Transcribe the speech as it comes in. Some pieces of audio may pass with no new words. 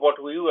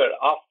were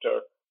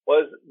after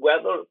was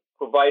whether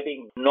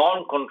providing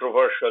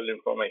non-controversial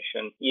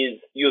information is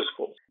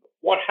useful.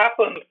 What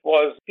happened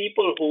was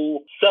people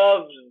who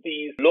served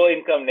these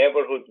low-income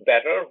neighborhoods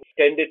better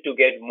tended to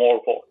get more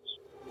votes.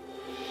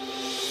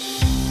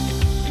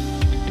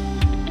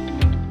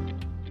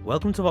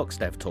 Welcome to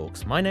VoxDev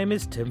Talks. My name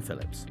is Tim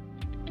Phillips.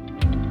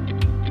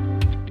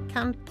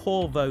 Can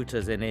poor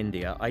voters in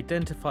India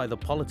identify the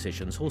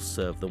politicians who'll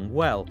serve them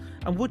well,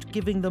 and would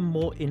giving them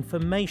more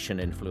information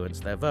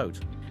influence their vote?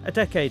 A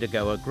decade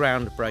ago, a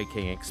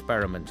groundbreaking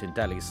experiment in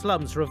Delhi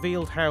slums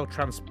revealed how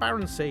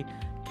transparency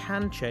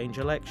can change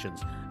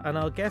elections, and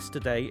our guest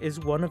today is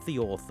one of the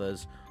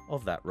authors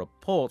of that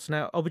report.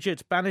 Now,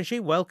 Abhijeet Banerjee,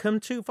 welcome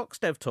to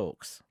VoxDev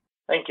Talks.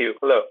 Thank you.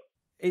 Hello.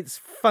 It's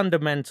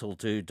fundamental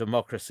to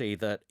democracy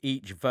that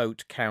each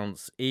vote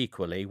counts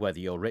equally, whether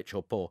you're rich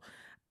or poor.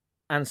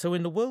 And so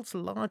in the world's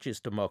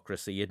largest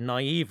democracy, you'd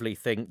naively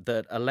think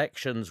that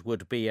elections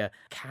would be a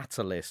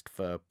catalyst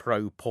for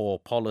pro-poor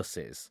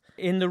policies.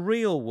 In the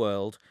real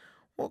world,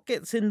 what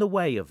gets in the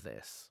way of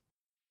this?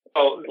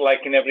 Well, like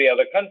in every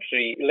other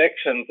country,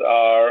 elections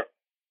are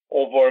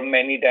over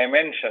many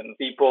dimensions.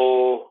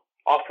 People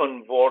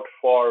often vote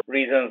for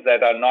reasons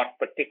that are not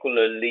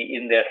particularly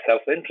in their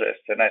self-interest.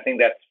 And I think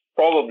that's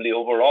probably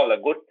overall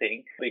a good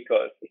thing,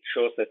 because it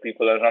shows that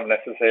people are not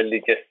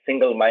necessarily just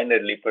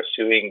single-mindedly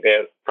pursuing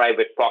their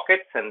private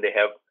pockets and they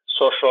have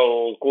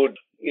social good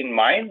in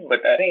mind.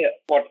 But I think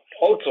what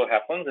also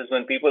happens is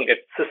when people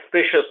get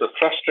suspicious or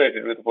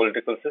frustrated with the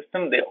political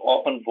system, they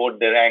often vote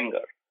their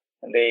anger.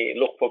 And they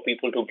look for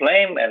people to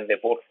blame and they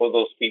vote for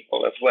those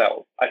people as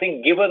well. I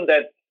think given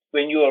that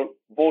when you're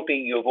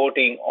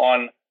voting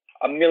on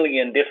a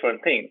million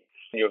different things,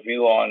 your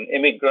view on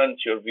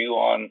immigrants, your view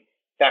on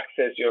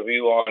taxes, your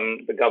view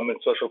on the government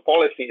social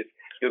policies,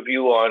 your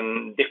view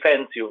on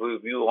defense, your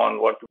view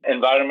on what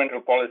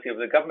environmental policy of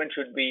the government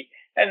should be,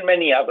 and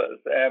many others.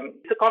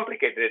 It's a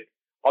complicated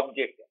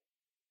object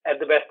at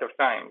the best of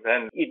times.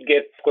 And it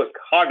gets, of course,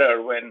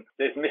 harder when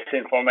there's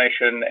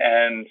misinformation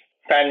and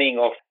fanning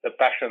of the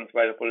passions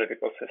by the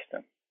political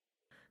system.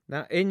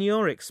 Now, in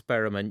your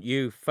experiment,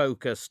 you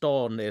focused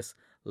on this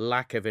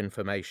lack of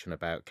information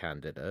about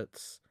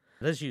candidates.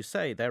 As you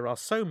say, there are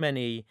so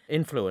many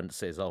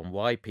influences on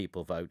why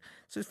people vote,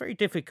 so it's very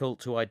difficult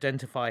to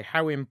identify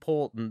how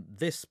important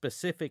this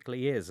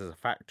specifically is as a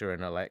factor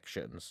in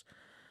elections.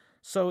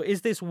 So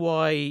is this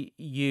why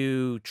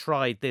you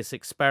tried this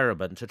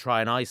experiment, to try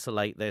and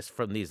isolate this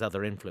from these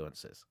other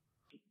influences?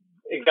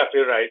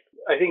 Exactly right.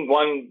 I think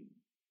one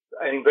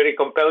very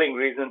compelling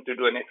reason to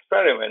do an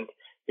experiment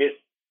is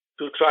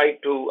to try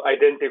to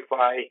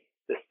identify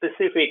the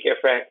specific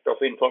effect of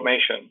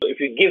information. So if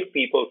you give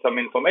people some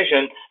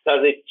information, does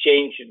it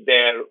change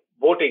their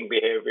voting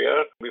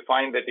behavior? We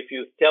find that if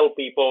you tell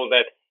people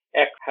that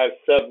X has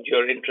served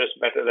your interest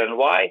better than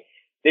Y,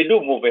 they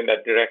do move in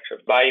that direction.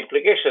 By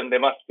implication, there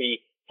must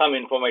be some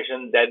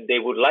information that they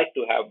would like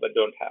to have but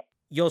don't have.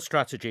 Your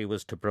strategy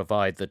was to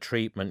provide the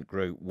treatment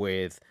group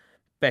with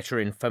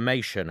better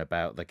information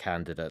about the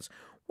candidates.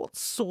 What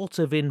sort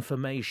of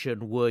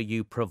information were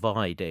you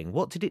providing?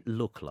 What did it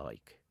look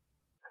like?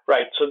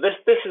 Right. So this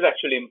is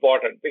actually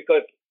important,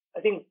 because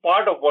I think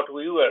part of what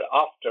we were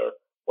after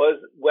was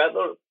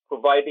whether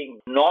providing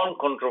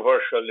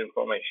non-controversial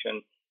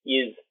information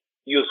is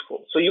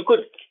useful. So you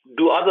could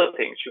do other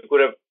things. You could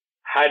have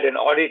had an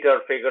auditor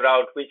figure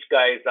out which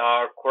guys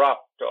are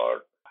corrupt,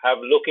 or have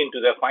look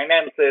into their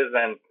finances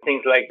and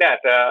things like that.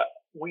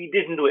 We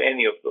didn't do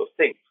any of those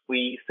things.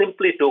 We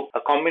simply took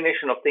a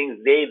combination of things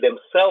they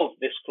themselves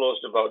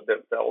disclosed about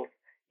themselves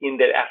in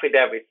their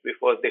affidavits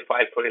before they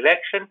filed for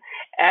election,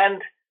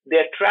 and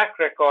their track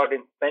record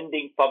in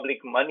spending public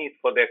money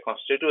for their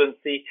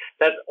constituency,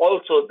 that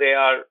also they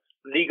are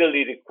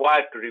legally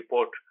required to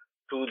report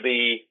to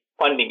the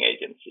funding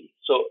agency.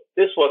 So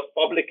this was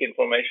public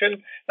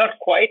information, not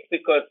quite,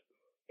 because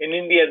in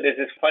India there's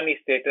this funny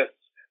status,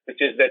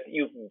 which is that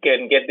you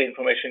can get the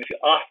information if you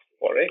ask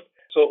for it.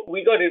 So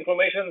we got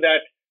information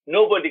that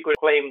nobody could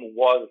claim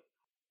was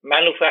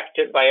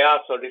manufactured by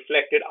us or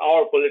reflected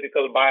our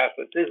political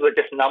biases. These were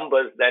just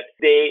numbers that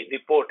they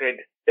reported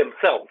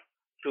themselves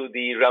to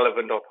the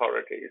relevant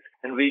authorities.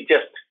 And we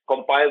just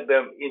compiled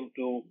them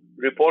into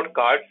report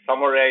cards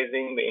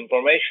summarizing the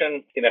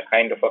information in a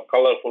kind of a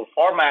colorful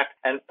format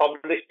and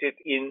published it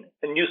in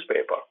a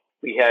newspaper.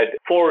 We had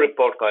 4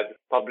 report cards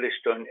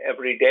published on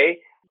every day.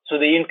 So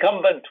the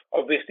incumbent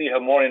obviously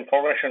have more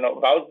information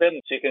about them,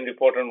 so you can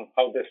report on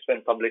how they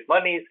spend public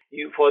monies.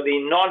 For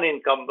the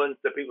non-incumbents,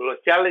 the people who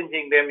are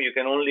challenging them, you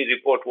can only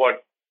report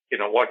what you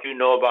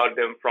know about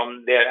them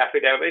from their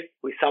affidavit.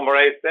 We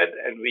summarize that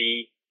and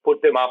we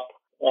put them up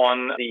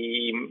on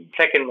the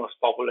second most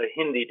popular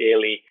Hindi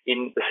daily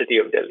in the city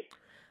of Delhi.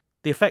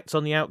 The effects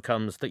on the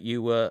outcomes that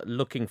you were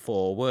looking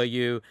for, were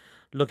you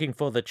looking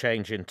for the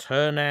change in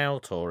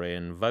turnout or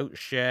in vote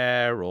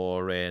share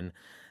or in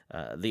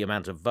the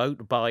amount of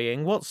vote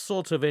buying? What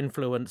sort of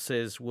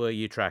influences were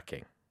you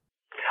tracking?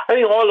 I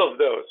think all of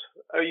those.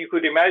 You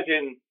could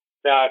imagine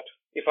that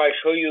if I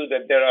show you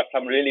that there are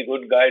some really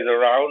good guys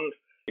around,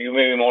 you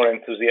may be more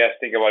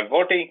enthusiastic about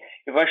voting.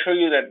 If I show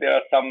you that there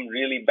are some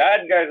really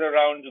bad guys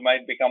around, you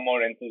might become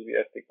more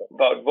enthusiastic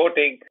about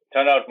voting.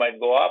 Turnout might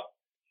go up.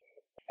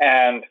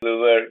 And we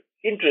were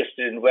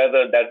interested in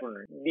whether that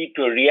would lead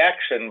to a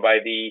reaction by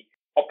the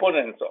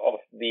opponents of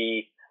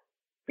the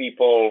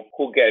people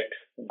who get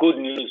good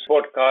news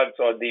report cards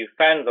or the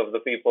fans of the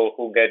people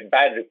who get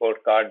bad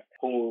report cards,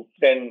 who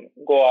then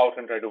go out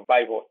and try to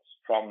buy votes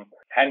from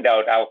hand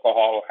out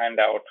alcohol, hand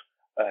out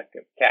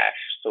cash.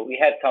 So we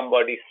had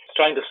somebody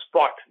trying to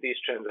spot these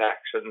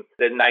transactions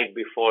the night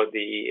before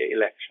the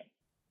election.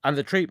 And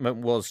the treatment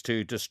was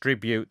to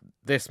distribute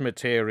this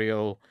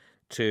material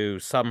to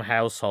some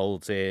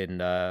households in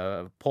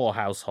poor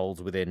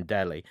households within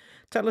Delhi.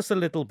 Tell us a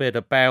little bit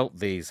about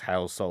these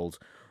households.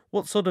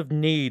 What sort of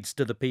needs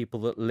do the people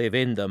that live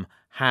in them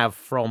have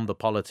from the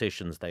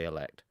politicians they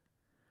elect?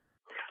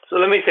 So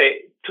let me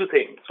say two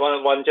things.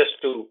 One just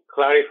to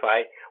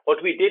clarify,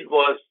 what we did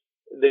was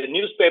the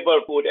newspaper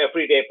would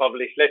every day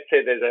publish, let's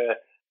say there's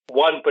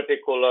one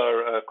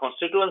particular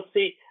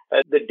constituency.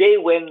 The day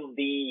when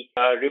the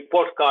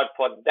report card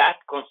for that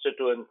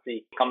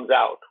constituency comes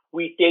out,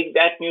 we take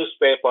that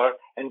newspaper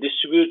and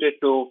distribute it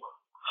to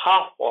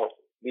half of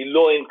the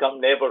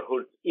low-income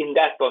neighborhoods in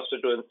that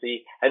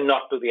constituency and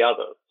not to the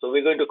others. So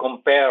we're going to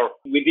compare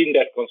within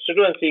that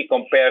constituency,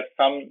 compare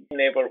some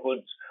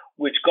neighborhoods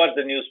which got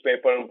the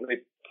newspaper with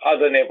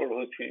other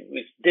neighborhoods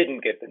which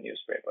didn't get the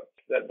newspaper.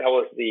 That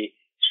was the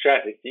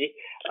strategy.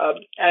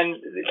 And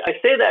I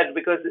say that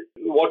because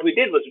what we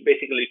did was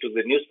basically took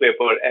the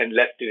newspaper and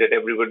left it at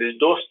everybody's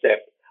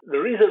doorstep. The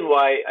reason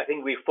why I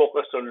think we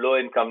focused on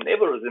low-income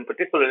neighborhoods in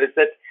particular is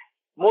that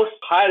most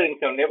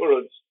higher-income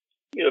neighborhoods,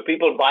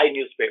 people buy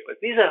newspapers.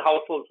 These are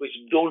households which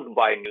don't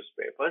buy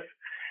newspapers.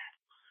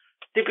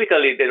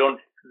 Typically, they don't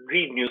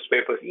read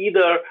newspapers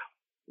either.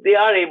 They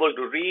are able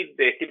to read.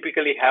 They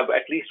typically have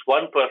at least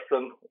one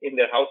person in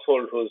their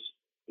household who's,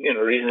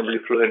 reasonably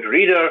fluent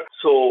reader.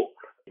 So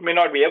it may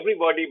not be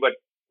everybody, but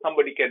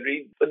somebody can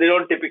read, but they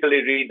don't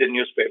typically read the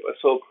newspaper.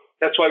 So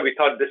that's why we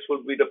thought this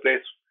would be the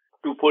place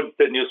to put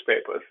the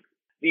newspapers.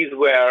 These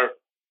were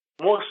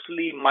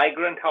mostly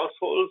migrant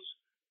households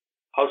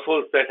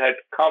that had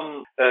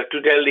come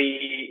to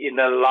Delhi in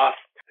the last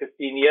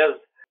 15 years.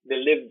 They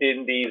lived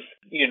in these,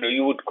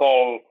 you would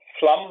call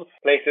slums,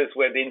 places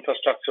where the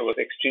infrastructure was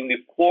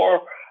extremely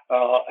poor.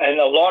 And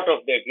a lot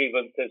of their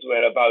grievances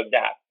were about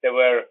that. They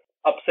were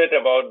upset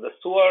about the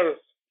sewers,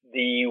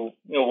 the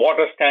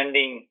water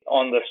standing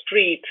on the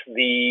street,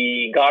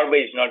 the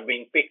garbage not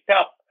being picked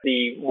up,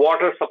 the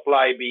water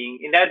supply being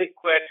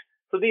inadequate.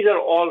 So these are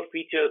all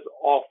features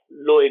of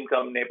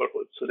low-income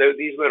neighborhoods. So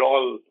these were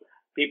all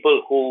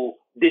people who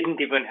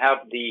didn't even have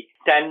the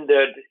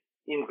standard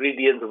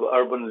ingredients of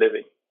urban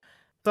living.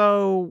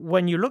 So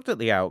when you looked at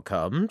the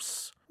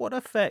outcomes, what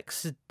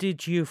effects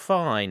did you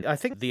find? I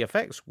think the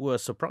effects were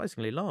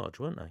surprisingly large,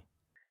 weren't they?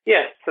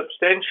 Yes,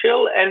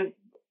 substantial. And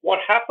what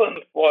happened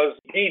was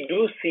we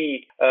do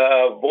see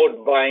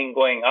vote buying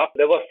going up.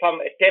 There was some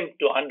attempt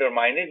to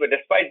undermine it, but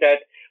despite that,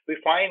 we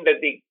find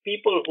that the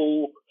people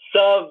who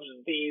served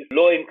these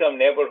low-income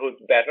neighborhoods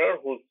better,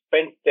 who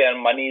spent their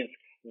monies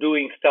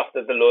doing stuff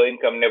that the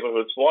low-income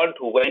neighborhoods want,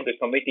 who went to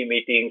committee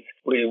meetings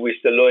which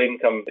the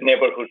low-income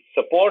neighborhoods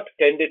support,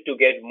 tended to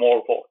get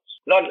more votes.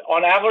 Not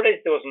on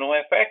average, there was no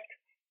effect.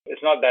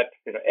 It's not that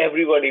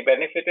everybody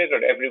benefited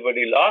or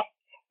everybody lost,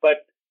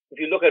 but if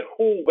you look at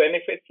who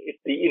benefits, it's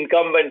the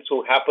incumbents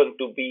who happen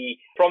to be,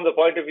 from the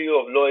point of view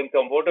of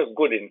low-income voters,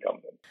 good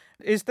incumbents.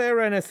 Is there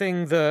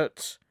anything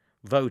that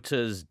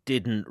voters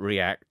didn't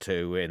react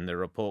to in the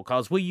report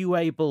cards? Were you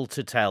able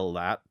to tell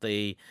that,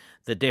 the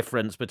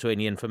difference between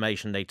the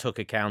information they took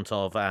account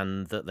of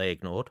and that they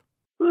ignored?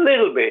 A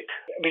little bit.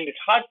 I mean, it's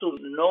hard to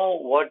know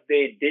what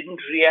they didn't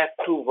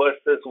react to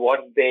versus what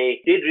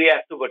they did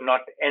react to, but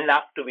not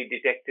enough to be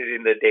detected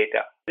in the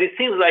data. It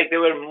seems like they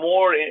were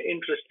more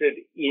interested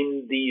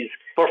in these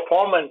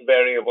performance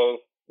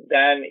variables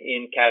than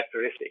in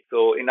characteristics.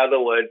 So in other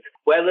words,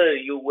 whether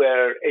you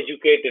were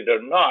educated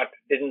or not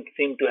didn't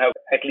seem to have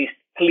at least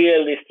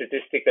clearly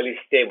statistically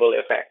stable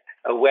effect.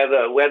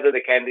 Whether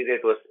the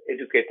candidate was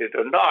educated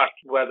or not,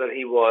 whether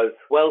he was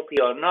wealthy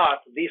or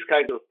not, these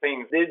kinds of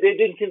things, they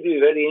didn't seem to be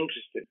very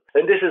interested.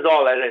 And this is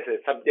all, as I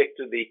said, subject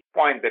to the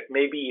point that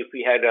maybe if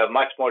we had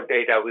much more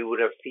data, we would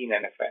have seen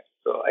an effect.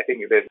 So I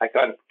think I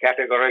can't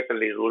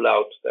categorically rule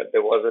out that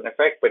there was an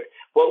effect. But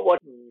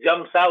what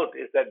jumps out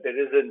is that there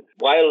isn't,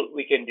 while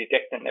we can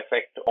detect an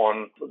effect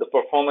on the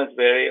performance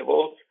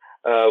variables,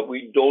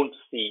 we don't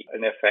see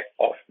an effect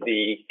of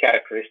the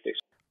characteristics.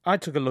 I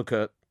took a look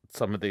at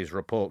some of these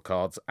report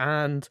cards,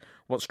 and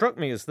what struck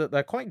me is that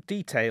they're quite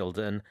detailed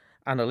and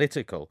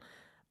analytical.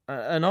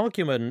 An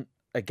argument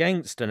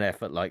against an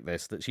effort like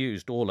this that's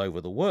used all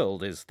over the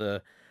world is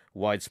the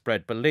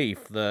widespread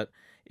belief that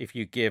if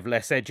you give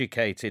less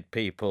educated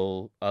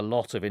people a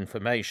lot of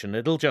information,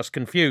 it'll just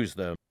confuse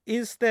them.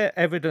 Is there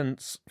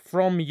evidence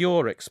from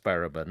your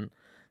experiment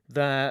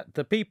that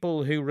the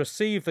people who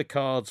received the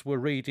cards were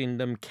reading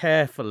them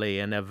carefully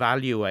and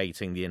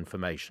evaluating the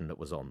information that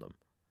was on them?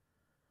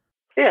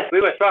 Yes,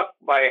 we were struck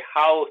by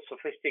how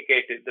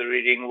sophisticated the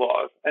reading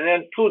was, and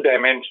then two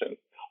dimensions.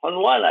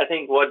 On one, I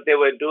think what they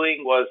were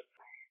doing was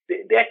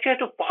they actually had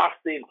to parse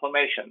the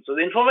information. So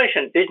the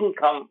information didn't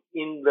come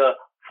in the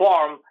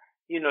form,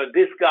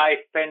 this guy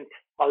spent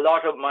a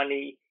lot of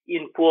money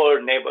in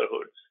poor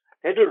neighborhoods.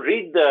 They had to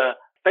read the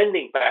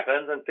spending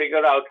patterns and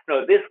figure out,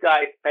 this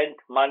guy spent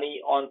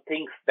money on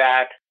things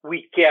that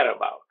we care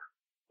about,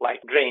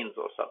 like drains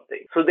or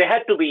something. So they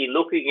had to be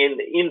looking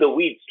in the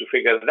weeds to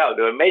figure it out.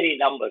 There were many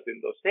numbers in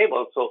those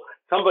tables. So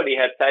somebody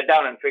had sat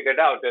down and figured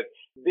out that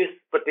this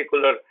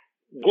particular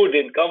good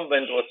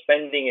incumbent was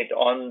spending it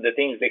on the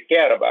things they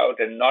care about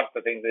and not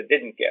the things they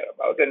didn't care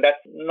about. And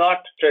that's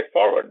not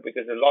straightforward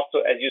because there's lots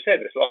of, as you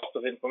said, there's lots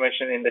of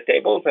information in the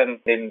tables and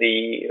in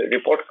the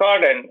report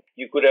card. And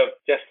you could have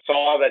just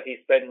saw that he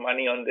spent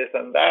money on this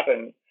and that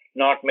and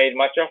not made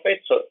much of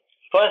it. So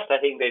first, I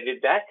think they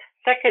did that.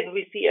 Second,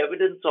 we see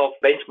evidence of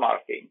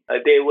benchmarking.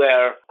 They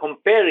were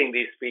comparing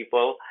these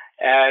people.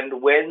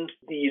 And when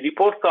the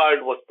report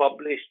card was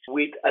published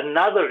with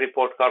another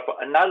report card for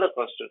another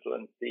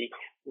constituency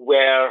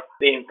where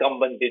the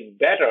incumbent did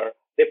better,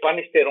 they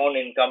punished their own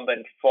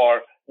incumbent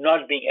for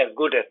not being as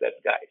good as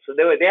that guy. So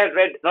they had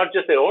read not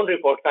just their own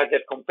report card, they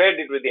had compared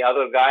it with the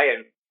other guy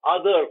and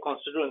other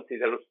constituencies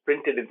that was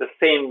printed in the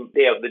same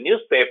day of the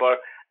newspaper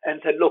and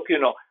said, look,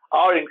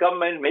 our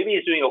incumbent, maybe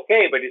he's doing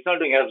okay, but he's not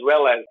doing as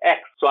well as X.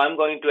 So I'm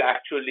going to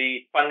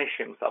actually punish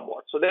him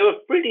somewhat. So they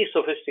were pretty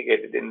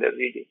sophisticated in their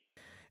reading.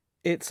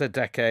 It's a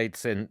decade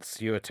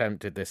since you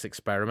attempted this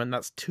experiment.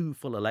 That's 2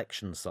 full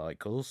election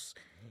cycles.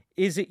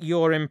 Is it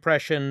your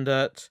impression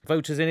that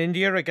voters in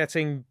India are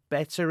getting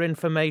better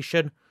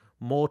information,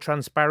 more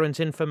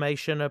transparent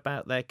information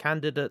about their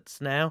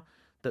candidates now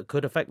that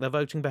could affect their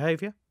voting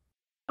behaviour?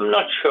 I'm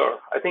not sure.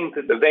 I think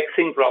that the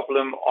vexing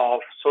problem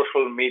of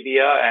social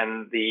media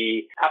and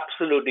the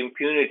absolute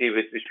impunity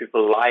with which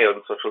people lie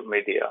on social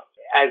media,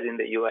 as in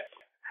the US,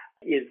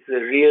 is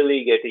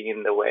really getting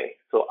in the way.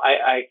 So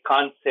I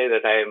can't say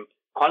that I am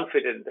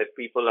confident that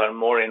people are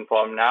more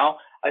informed now.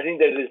 I think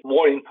there is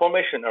more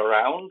information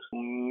around.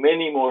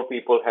 Many more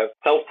people have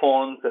cell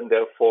phones and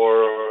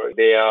therefore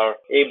they are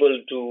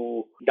able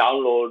to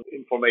download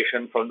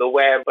information from the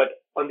web.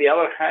 But on the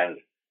other hand,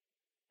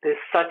 there's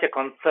such a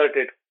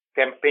concerted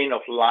campaign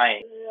of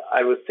lying,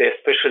 I would say,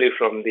 especially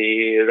from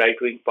the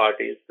right-wing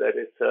parties, that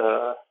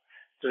it's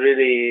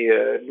really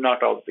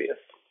not obvious.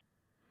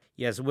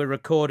 Yes, we're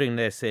recording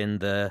this in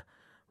the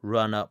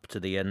run-up to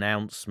the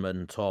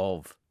announcement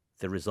of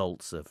the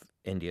results of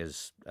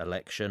India's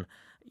election.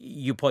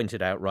 You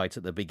pointed out right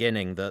at the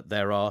beginning that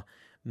there are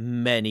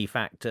many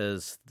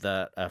factors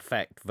that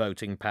affect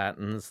voting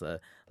patterns. The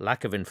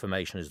lack of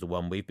information is the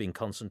one we've been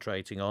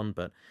concentrating on,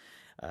 but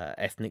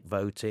ethnic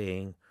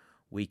voting,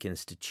 weak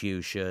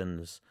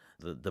institutions,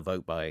 the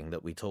vote buying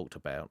that we talked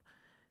about.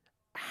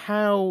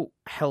 How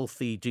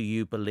healthy do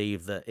you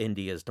believe that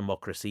India's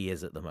democracy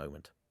is at the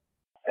moment?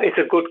 It's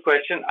a good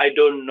question. I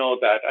don't know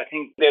that. I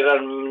think there are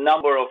a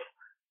number of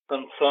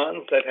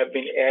concerns that have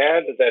been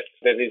aired that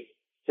there is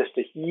just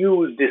a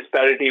huge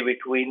disparity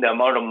between the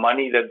amount of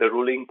money that the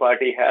ruling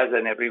party has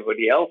and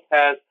everybody else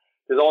has.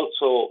 There's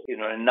also,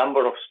 a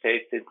number of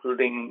states,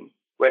 including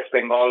West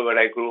Bengal, where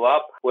I grew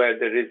up, where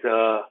there is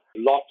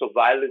lots of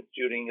violence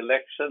during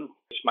elections,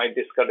 which might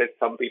discourage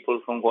some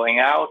people from going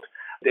out.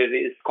 There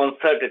is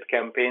concerted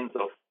campaigns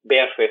of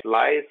barefaced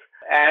lies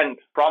and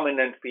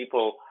prominent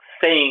people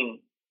saying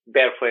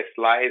barefaced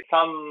lies.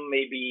 Some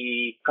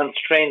maybe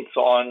constraints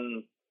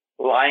on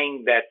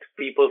lying that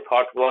people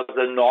thought was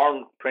the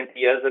norm 20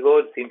 years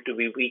ago seem to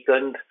be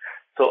weakened.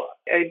 So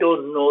I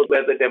don't know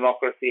whether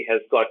democracy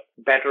has got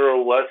better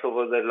or worse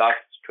over the last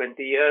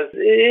 20 years.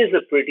 It is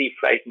a pretty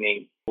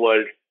frightening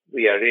world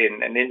we are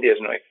in, and India is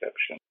no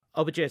exception.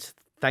 Abhijeet,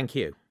 thank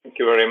you. Thank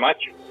you very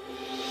much.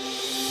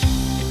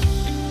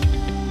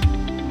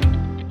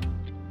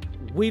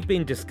 We've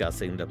been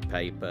discussing the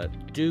paper,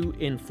 Do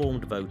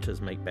Informed Voters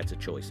Make Better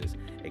Choices?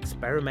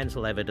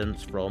 Experimental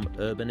Evidence from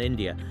Urban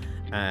India.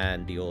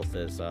 And the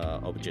authors are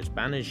Abhijeet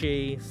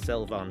Banerjee,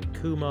 Selvan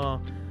Kumar,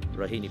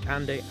 Rohini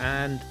Pandey,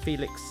 and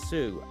Felix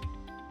Su.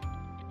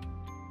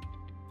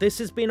 This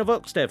has been a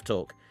VoxDev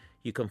Talk.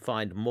 You can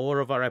find more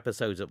of our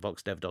episodes at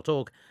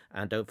voxdev.org,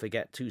 and don't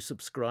forget to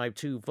subscribe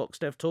to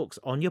VoxDev Talks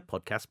on your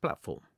podcast platform.